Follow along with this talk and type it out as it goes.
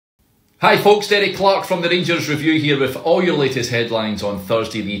Hi folks, Derek Clark from the Rangers Review here with all your latest headlines on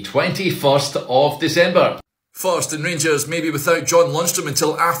Thursday the 21st of December. First, in Rangers, maybe without John Lundstram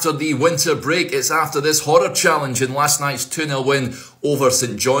until after the winter break. It's after this horror challenge in last night's 2-0 win over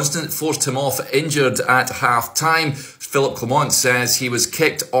St Johnstone. It forced him off injured at half-time. Philip Clement says he was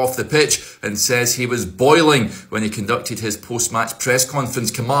kicked off the pitch and says he was boiling when he conducted his post-match press conference.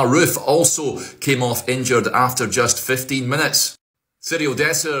 Kemar Roofe also came off injured after just 15 minutes. Cyril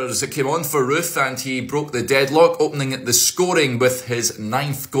Dessers came on for Roofe and he broke the deadlock, opening the scoring with his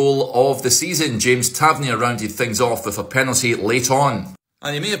 9th goal of the season. James Tavernier rounded things off with a penalty late on.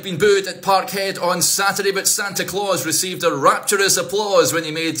 And he may have been booed at Parkhead on Saturday, but Santa Claus received a rapturous applause when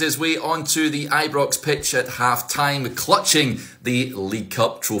he made his way onto the Ibrox pitch at half-time, clutching the League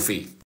Cup trophy.